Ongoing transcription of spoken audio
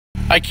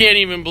I can't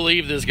even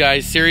believe this,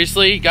 guys.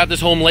 Seriously, got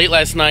this home late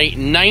last night.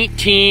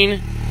 19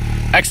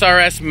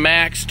 XRS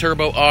Max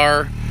Turbo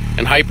R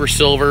and Hyper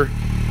Silver.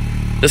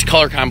 This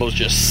color combo is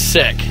just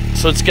sick.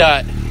 So it's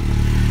got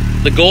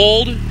the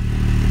gold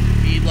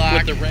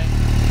beadlock with the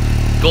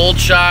red, gold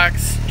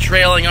shocks,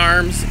 trailing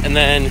arms, and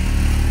then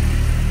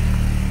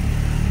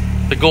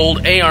the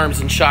gold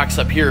A-arms and shocks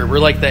up here. We're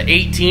like the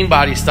 18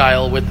 body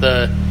style with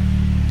the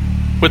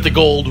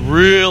gold.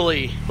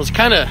 Really was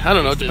kind of, I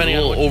don't know, depending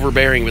on a little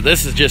overbearing, but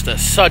this is just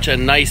such a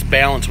nice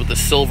balance with the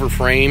silver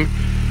frame.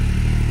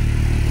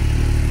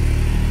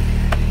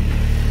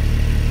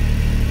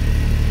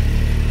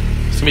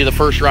 It's gonna be the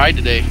first ride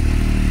today.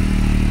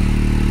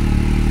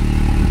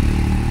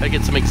 Gotta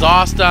get some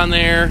exhaust on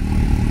there,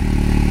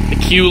 the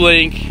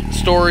Q-Link,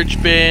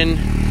 storage bin.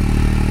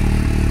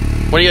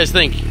 What do you guys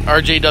think?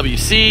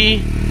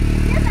 RJWC?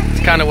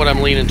 It's kind of what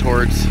I'm leaning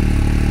towards.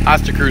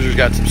 Asta Cruiser's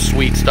got some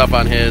sweet stuff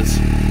on his.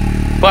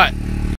 But